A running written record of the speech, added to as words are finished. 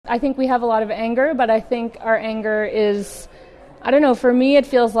I think we have a lot of anger, but I think our anger is, I don't know, for me it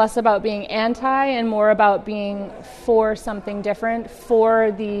feels less about being anti and more about being for something different,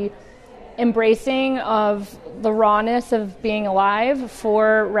 for the embracing of the rawness of being alive,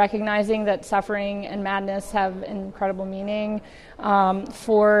 for recognizing that suffering and madness have incredible meaning,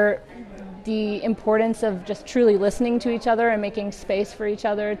 for the importance of just truly listening to each other and making space for each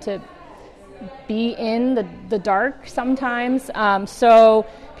other to be in the dark sometimes. So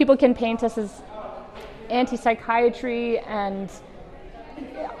people can paint us as anti-psychiatry, and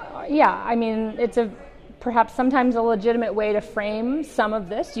I mean, it's perhaps sometimes a legitimate way to frame some of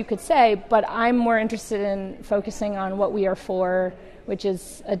this, you could say, but I'm more interested in focusing on what we are for, which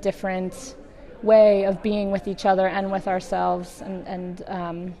is a different way of being with each other and with ourselves. And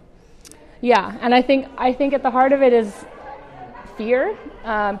I think at the heart of it is fear.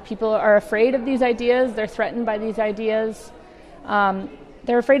 People are afraid of these ideas. They're threatened by these ideas.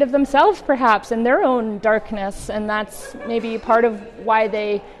 They're afraid of themselves, perhaps, and their own darkness, and that's maybe part of why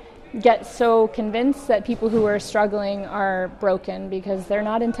they get so convinced that people who are struggling are broken, because they're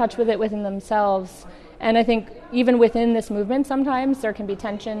not in touch with it within themselves. And I think even within this movement, sometimes there can be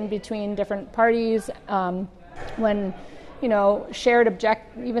tension between different parties when, even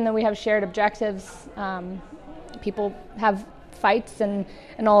though we have shared objectives, people have fights and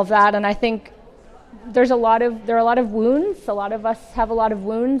all of that. And I think there are a lot of wounds. A lot of us have a lot of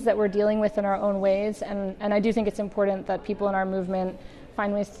wounds that we're dealing with in our own ways. And I do think it's important that people in our movement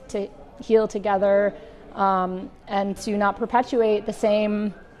find ways to heal together and to not perpetuate the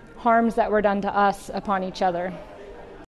same harms that were done to us upon each other.